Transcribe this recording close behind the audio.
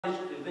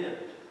event,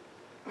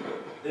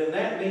 then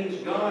that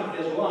means God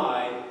has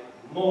lied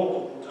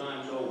multiple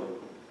times over.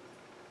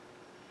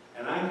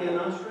 And I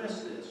cannot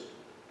stress this.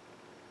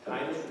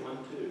 Titus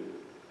 1:2.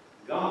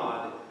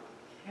 God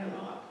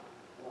cannot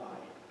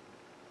lie.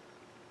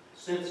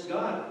 Since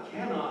God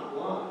cannot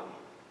lie,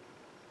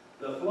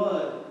 the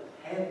flood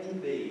had to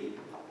be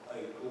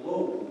a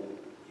global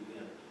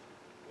event.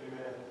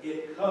 Amen.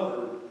 It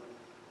covered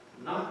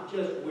not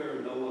just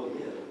where Noah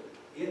lived,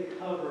 it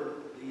covered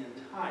the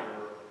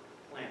entire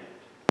planet.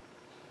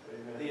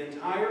 Amen. The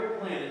entire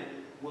planet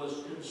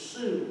was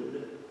consumed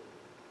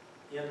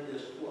in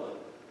this flood.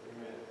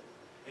 Amen.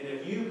 And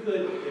if you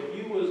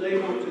was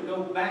able to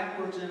go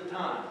backwards in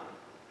time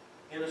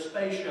in a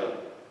space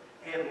shuttle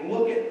and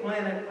look at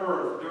planet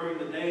Earth during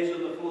the days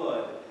of the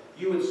flood,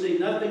 you would see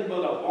nothing but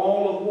a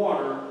ball of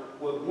water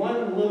with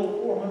one little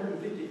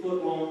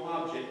 450-foot long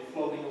object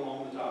floating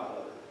along the top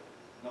of it.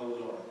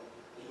 Noah's Ark.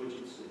 That's what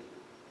you'd see.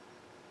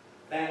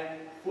 That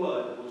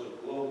flood was a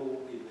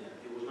global event.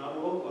 It was not a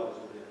localized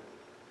event,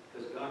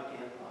 because God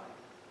can't lie.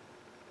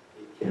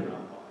 He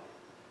cannot lie.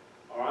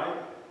 All right?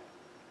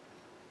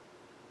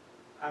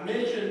 I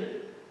mentioned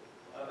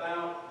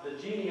about the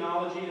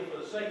genealogy, and for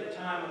the sake of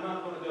time, I'm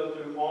not going to go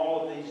through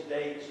all of these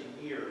dates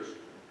and years.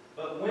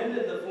 But when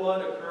did the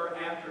flood occur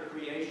after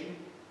creation?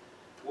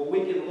 Well,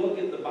 we can look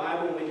at the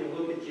Bible, we can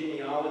look at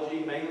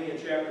genealogy, mainly in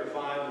chapter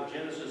 5 of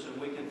Genesis, and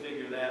we can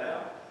figure that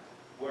out.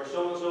 Where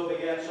so-and-so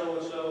begat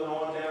so-and-so, and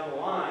on down the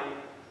line,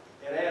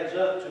 it adds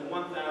up to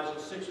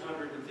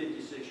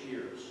 1,656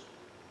 years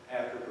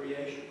after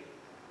creation.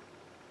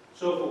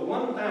 So for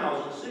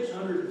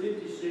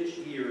 1,656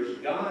 years,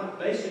 God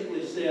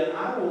basically said,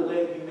 I will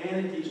let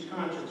humanity's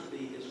conscience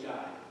be his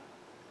guide.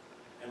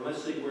 And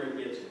let's see where it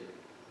gets him.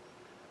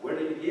 Where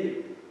did it get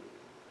him?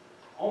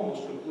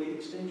 Almost complete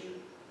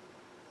extinction.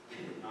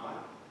 Did it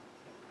not?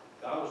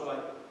 God was like,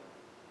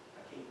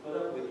 I can't put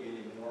up with you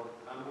anymore.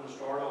 I'm going to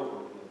start over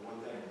with one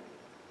thing.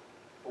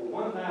 For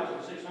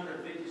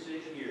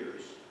 1,656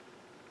 years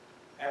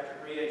after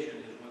creation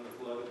is when the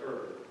flood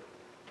occurred.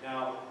 Now,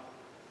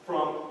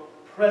 from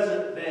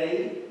present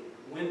day,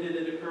 when did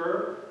it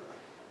occur?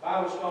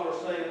 Bible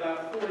scholars say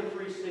about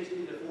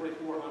 4,360 to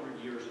 4,400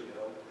 years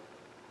ago,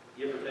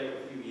 give or take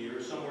a few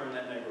years, somewhere in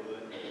that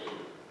neighborhood,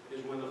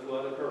 is when the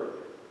flood occurred.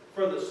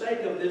 For the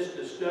sake of this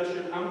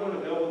discussion, I'm going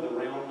to go with the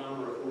round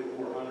number of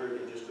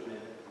 4,400 in just a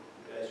minute.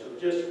 Okay, so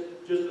just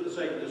for the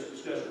sake of this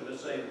discussion,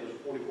 let's say it was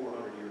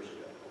 4,400 years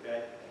ago.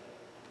 Okay,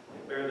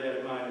 and bear that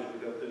in mind as we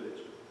go through this.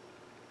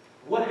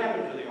 What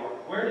happened to the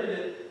ark? Where did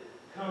it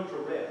come to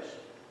rest?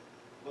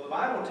 Well, the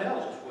Bible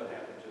tells us what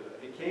happened to it.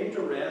 It came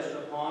to rest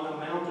upon a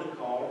mountain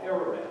called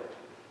Ararat.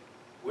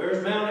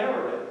 Where's Mount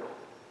Ararat?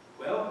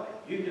 Well,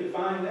 you can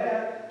find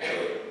that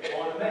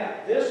on a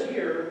map. This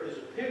here is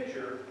a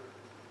picture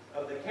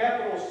of the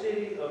capital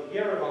city of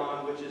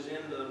Yerevan, which is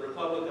in the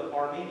Republic of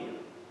Armenia.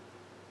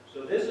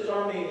 So this is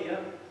Armenia,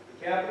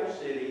 the capital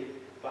city.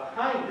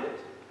 Behind it,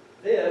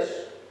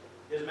 this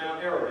is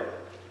Mount Ararat.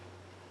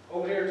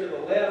 Over here to the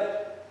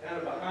left, kind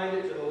of behind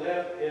it to the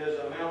left, is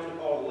a mountain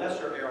called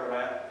Lesser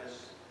Ararat.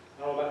 It's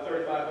about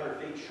 3,500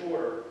 feet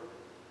shorter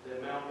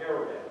than Mount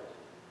Ararat.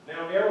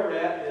 Mount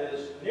Ararat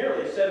is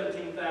nearly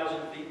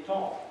 17,000 feet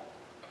tall.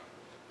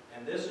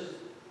 And this is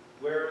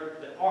where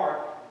the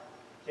ark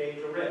came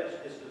to rest.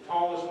 It's the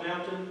tallest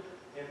mountain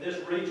in this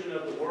region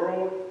of the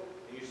world.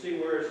 And you see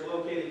where it's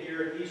located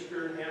here in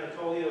eastern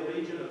Anatolia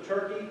region of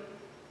Turkey,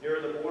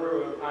 near the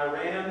border of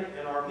Iran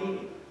and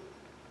Armenia.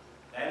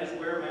 That is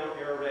where Mount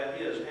Ararat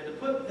is. And to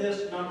put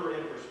this number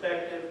in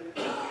perspective,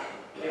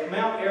 if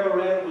Mount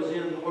Ararat was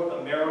in North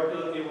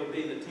America, it would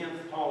be the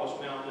 10th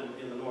tallest mountain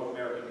in the North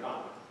American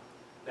continent.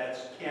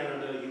 That's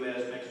Canada,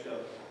 U.S.,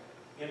 Mexico.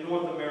 In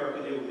North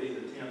America, it would be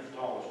the 10th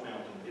tallest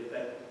mountain, if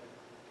that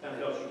kind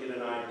of helps you get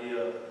an idea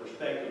of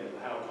perspective of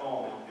how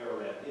tall Mount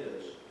Ararat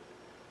is.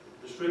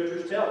 The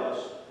scriptures tell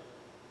us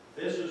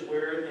this is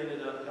where it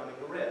ended up coming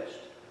to rest.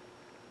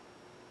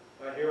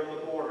 Right here on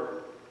the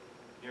border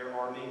near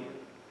Armenia.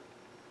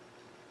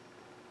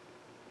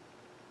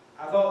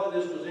 I thought that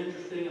this was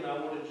interesting and I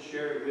wanted to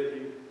share it with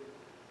you.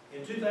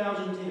 In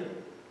 2010,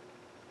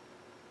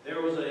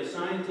 there was a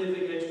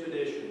scientific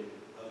expedition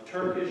of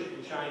Turkish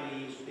and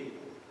Chinese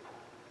people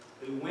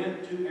who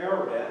went to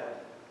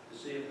Ararat to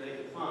see if they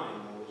could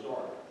find Noah's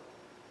Ark.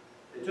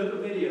 They took a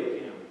video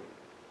camera.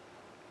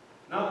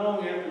 Not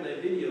long after they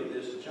videoed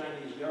this, the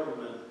Chinese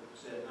government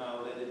said,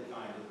 no, they didn't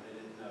find it. They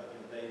didn't know.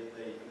 They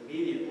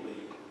immediately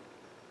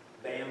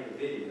banned the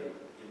video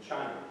in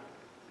China.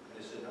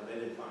 They said, no, they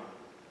didn't find it.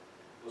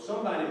 Well,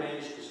 somebody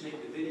managed to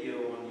sneak the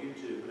video on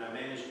YouTube, and I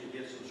managed to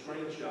get some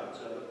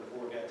screenshots of it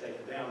before it got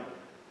taken down.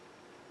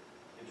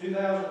 In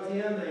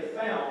 2010, they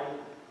found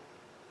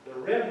the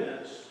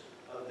remnants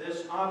of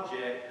this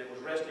object that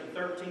was resting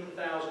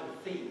 13,000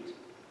 feet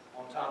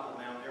on top of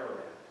Mount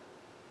Ararat.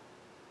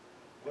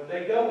 When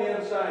they go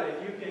inside,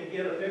 if you can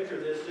get a picture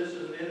of this, this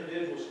is an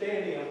individual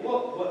standing and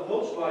look what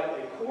looks like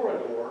a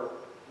corridor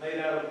made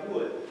out of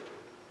wood.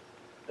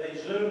 They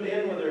zoomed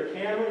in with their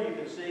camera. You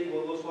can see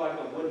what looks like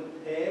a wooden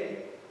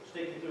peg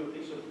sticking through a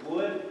piece of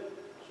wood.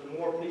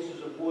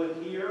 pieces of wood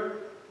here.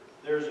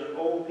 There's an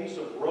old piece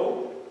of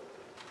rope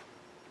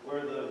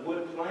where the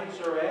wood planks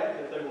are at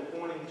that they were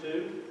pointing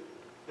to.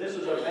 This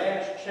is a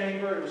vast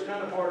chamber. It was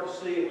kind of hard to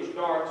see. It was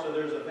dark, so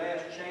there's a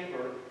vast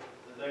chamber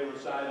that they were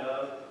inside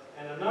of.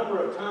 And a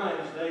number of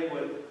times they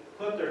would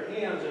put their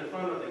hands in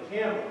front of the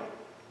camera,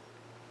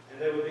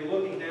 and they would be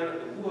looking down at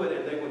the wood,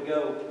 and they would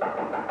go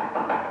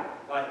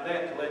like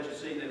that to let you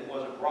see that it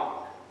wasn't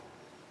rock,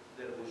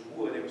 that it was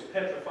wood. It was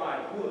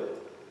petrified wood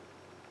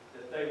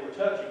that they were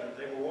touching, that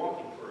they were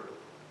walking through.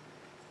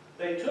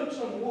 They took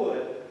some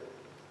wood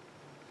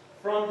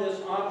from this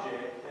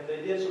object, and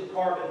they did some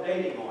carbon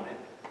dating on it.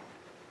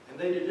 And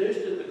they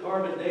deduced that the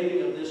carbon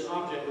dating of this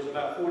object was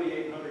about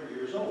 4,800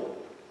 years old.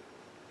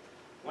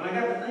 When I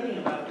got to thinking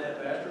about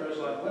that, Pastor, I was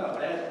like, wow,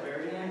 that's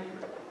very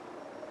accurate.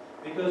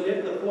 Because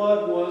if the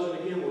flood was,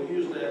 and again, we'll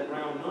use that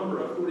round number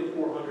of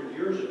 4,400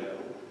 years ago,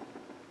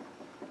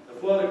 the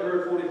flood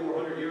occurred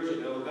 4,400 years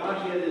ago.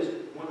 God had his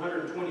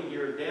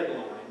 120-year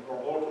deadline,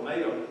 or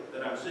ultimatum,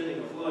 that I'm sending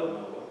a flood,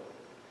 Noah.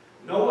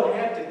 Noah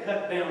had to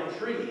cut down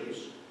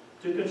trees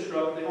to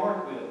construct the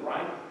ark with,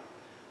 right?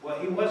 Well,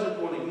 he wasn't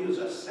going to use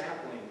a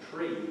sapling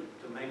tree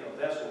to make a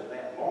vessel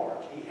that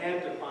large. He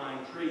had to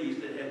find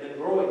trees that had been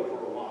growing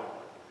for a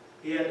while.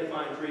 He had to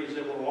find trees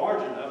that were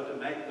large enough to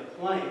make the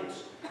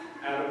planks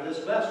out of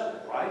this vessel,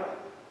 right?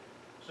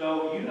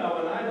 So you know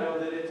and I know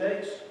that it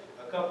takes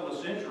a couple of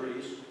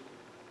centuries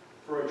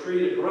for a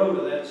tree to grow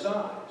to that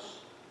size.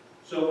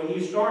 So when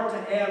you start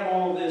to add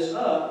all this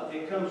up,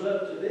 it comes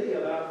up to be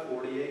about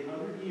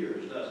 4,800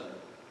 years, doesn't it?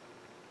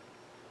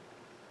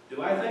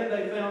 Do I think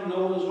they found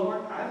Noah's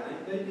Ark? I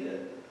think they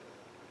did.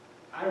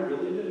 I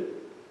really do.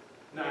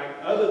 Now,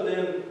 other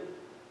than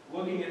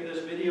looking at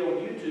this video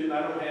on YouTube,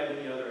 I don't have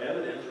any other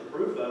evidence or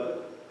proof of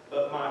it,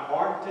 but my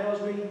heart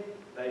tells me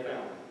they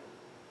found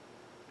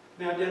it.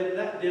 Now,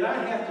 did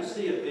I have to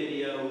see a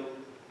video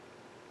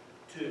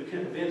to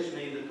convince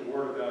me that the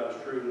Word of God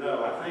is true?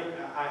 No.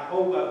 I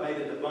hope I've made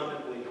it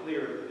abundantly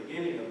clear at the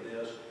beginning of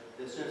this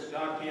that since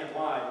God can't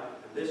lie,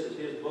 and this is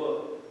His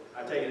book,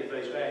 I take it at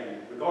face value,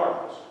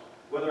 regardless,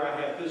 whether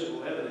I have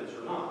physical evidence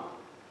or not.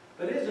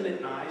 But isn't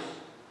it nice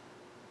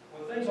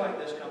when things like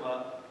this come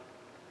up?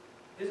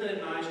 Isn't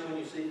it nice when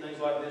you see things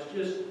like this?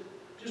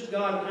 Just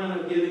God kind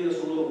of giving us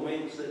a little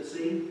wink that,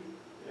 see,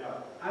 yeah,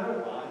 I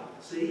don't lie.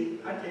 See,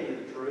 I tell you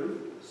the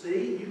truth.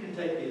 See, you can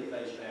take me at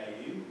face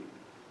value.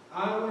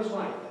 I always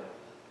like that.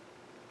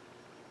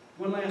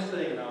 One last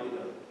thing and I'll be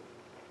done.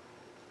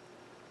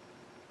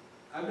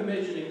 I've been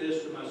mentioning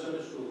this to my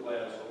Sunday school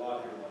class a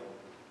lot here lately.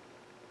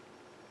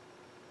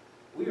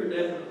 We are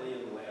definitely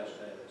in the last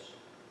days.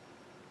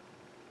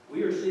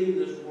 We are seeing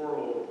this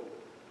world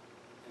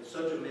in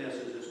such a mess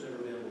as it's never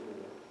been before.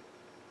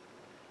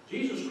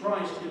 Jesus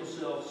Christ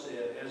himself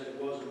said, as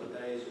it was in the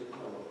days of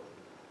Noah.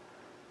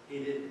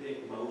 He didn't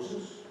pick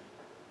Moses.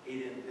 He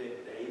didn't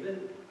pick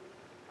David.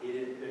 He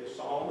didn't pick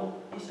Solomon.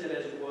 He said,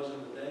 as it was in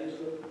the days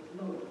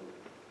of Noah.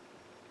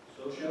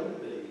 So shall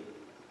it be when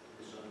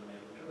the Son of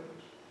Man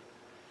returns.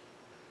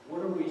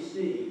 What are we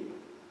seeing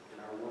in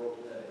our world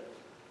today?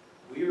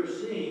 We are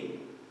seeing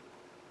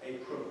a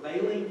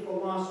prevailing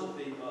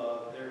philosophy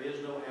of there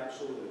is no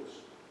absolutes.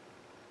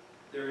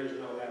 There is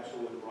no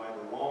absolute right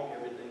or wrong.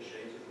 Everything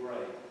shades of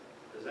gray.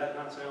 Does that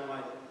not sound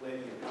like letting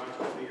your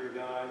conscience be your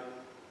guide?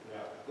 Yeah.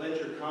 Let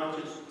your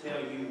conscience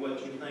tell you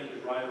what you think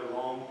is right or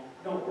wrong.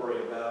 Don't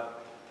worry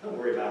about the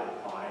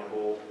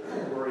Bible.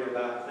 Don't worry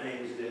about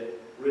things that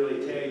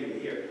really tell you,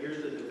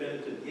 here's the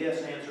definitive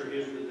yes answer,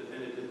 here's the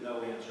definitive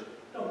no answer.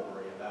 Don't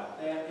worry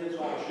about that. It's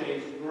all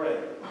shades of gray.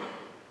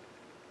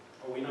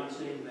 Are we not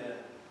seeing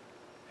that?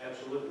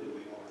 Absolutely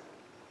we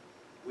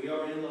are. We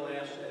are in the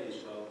last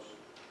days, folks.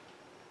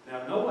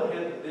 Now, Noah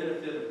had the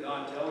benefit of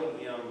God telling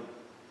him,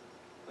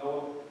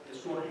 Noah,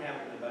 it's going to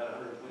happen in about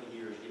 120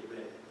 years, get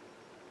ready.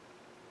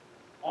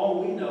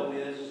 All we know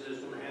is it's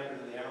going to happen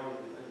in the hour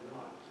that we think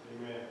not.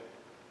 Amen.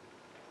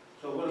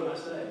 So what am I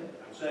saying?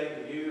 I'm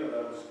saying to you,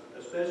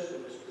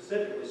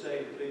 specifically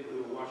saying to people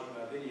who are watching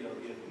my video,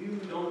 if you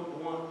don't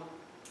want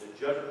the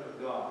judgment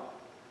of God,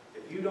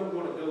 if you don't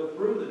want to go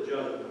through the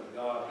judgment of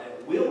God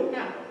that will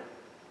happen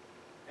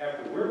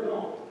after we're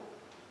gone,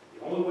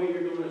 the only way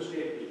you're going to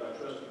escape is by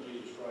trusting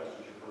Jesus Christ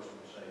as your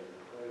personal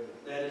Savior.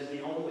 That is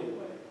the only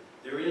way.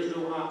 There is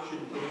no option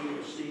B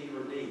or C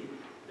or D.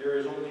 There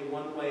is only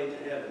one way to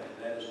heaven,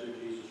 and that is through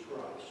Jesus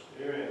Christ.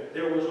 Amen.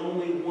 There was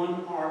only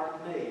one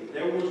ark made.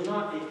 There was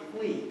not a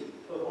fleet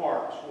of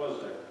arks, was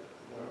there?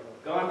 No.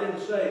 God didn't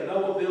say,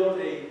 Noah built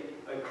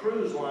a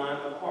cruise line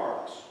of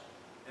arks.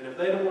 And if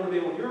they don't want to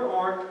be on your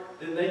ark,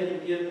 then they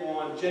can get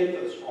on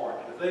Japheth's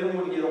ark. And if they don't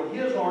want to get on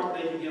his ark,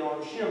 they can get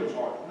on Shem's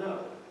ark.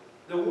 No.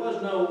 There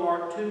was no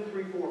ark 2,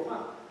 3, 4, 5.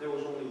 There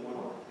was only one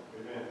ark.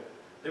 Amen.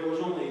 There was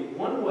only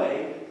one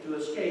way to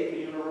escape the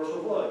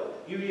universal flood.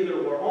 You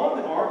either were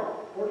on the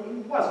ark or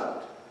you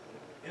wasn't.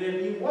 And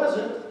if you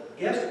wasn't,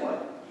 guess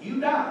what? You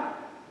died.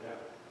 Yeah.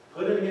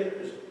 Putting it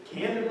as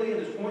candidly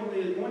and as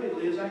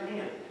pointedly as I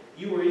can.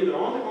 You were either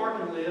on the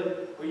ark and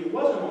lived, or you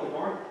wasn't on the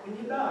ark and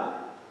you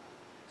died.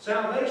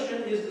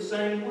 Salvation is the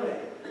same way.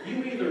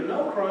 You either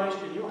know Christ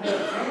and you'll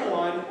have eternal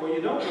life, or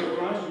you don't know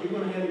Christ and you're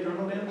going to have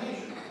eternal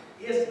damnation.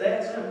 It's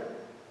that simple.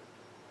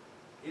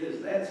 It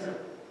is that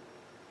simple.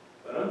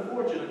 But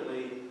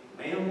unfortunately,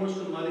 man wants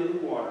to muddy the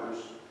waters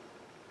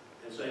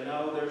and say,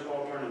 no, there's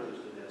alternatives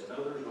to this.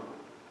 No, there's not.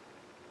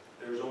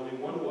 There's only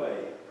one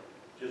way,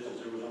 just as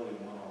there was only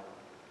one arm.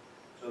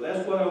 So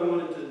that's what I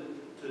wanted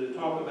to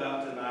talk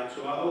about tonight.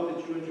 So I hope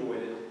that you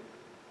enjoyed it.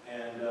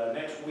 And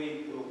next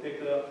week, we'll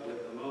pick up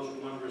with the most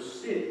wondrous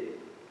city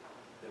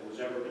that was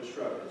ever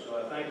constructed. So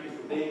I thank you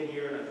for being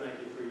here, and I thank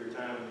you for your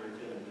time and your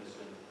attentiveness.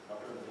 And I'll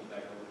turn things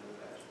back over to the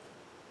pastor.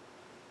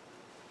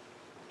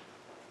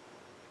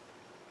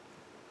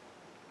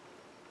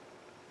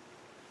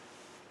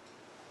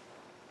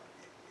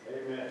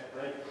 Amen.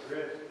 Thank you,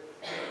 Chris.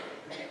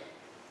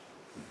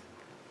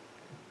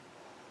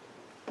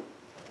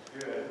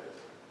 That's good.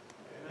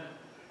 Amen.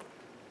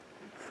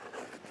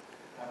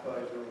 I thought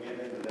he was going to get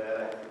into that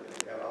after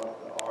they got off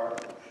the ark.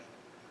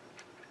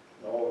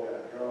 Noah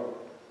got drunk.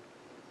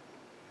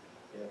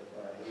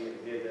 If he had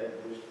did that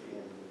whiskey in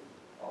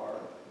the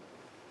ark,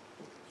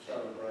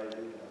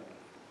 celebrated,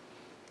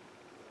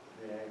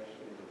 they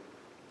actually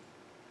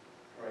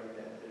drank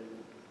that,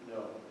 didn't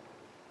know.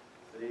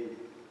 See,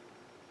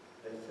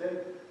 they said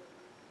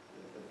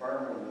that the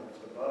firmaments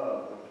above,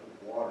 which was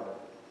water,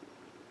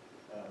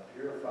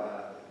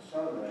 purified the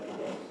sun rays. He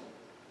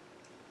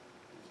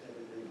said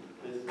that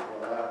this is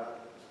what I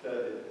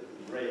studied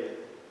and read,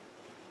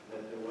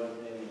 that there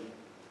wasn't any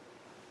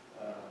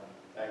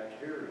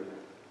bacteria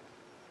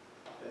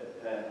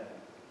at that time.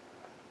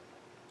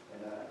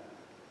 And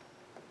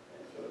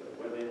so there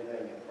wasn't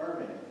anything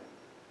impermanent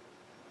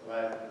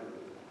like the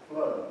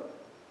flood.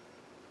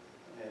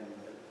 And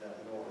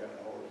Noah got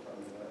a hold of some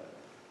of that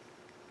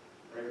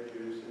grape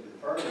juice and the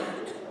ferment. I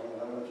don't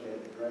know how much he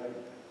had to drink.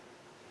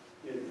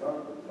 He had drunk,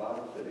 but the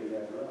Bible said he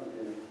got drunk,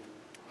 didn't he?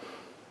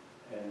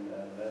 And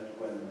that's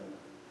when the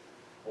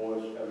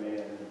boys come in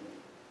and,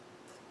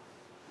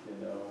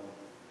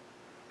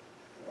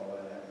 all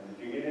that happened.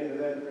 Did you get into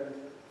that, Chris?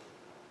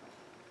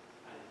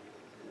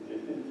 You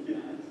didn't get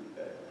into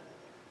that.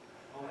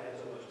 I only had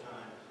so much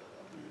time.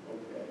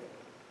 Okay.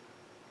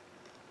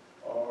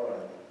 All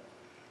right.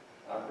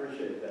 I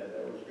appreciate that.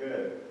 That was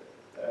good.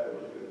 That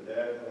was good.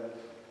 That was,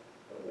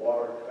 the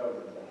water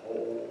covered the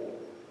whole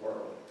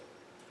world.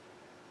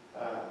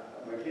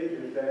 My kids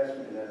used to ask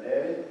me, now,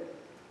 Daddy, the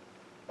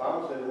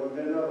Bible said there wouldn't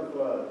be another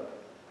flood.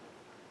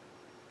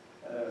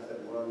 And I said,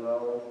 well,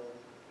 no.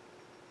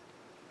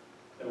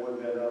 There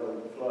wouldn't be another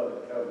flood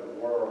that covered the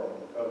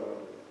world, cover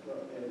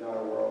the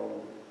entire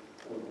world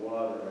with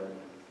water, and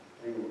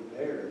we would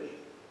perish.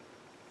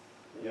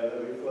 Yeah,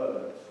 there'll be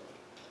floods.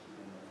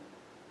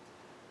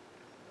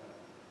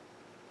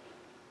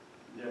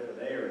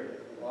 Different areas.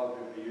 A lot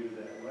of people use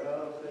that.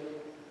 Well, see,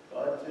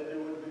 God said there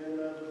would be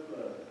another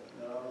flood.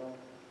 No,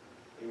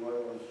 he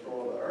wasn't going to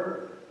destroy the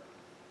earth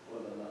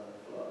with another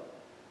flood.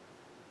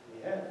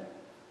 He hadn't.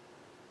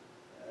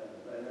 And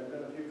there have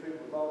been a few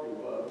people who thought he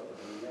was, but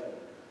he hadn't.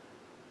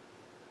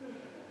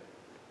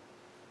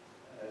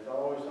 There's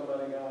always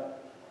somebody got a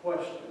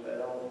question they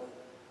don't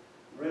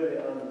really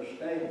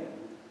understand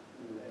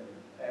and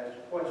ask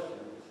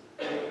questions.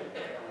 And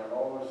I've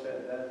always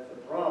said that's the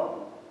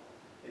problem.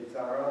 It's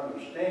our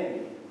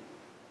understanding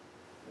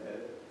that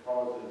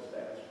causes us to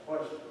ask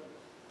questions.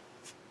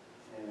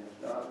 And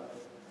it's not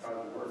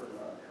because the word's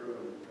not true,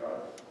 it's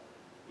because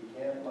he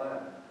can't lie.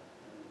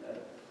 And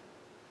that's,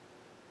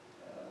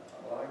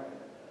 I like it.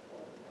 That's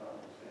what the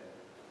Bible said.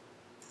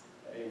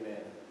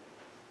 Amen.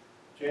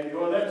 Did you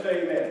enjoy that? Say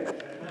amen.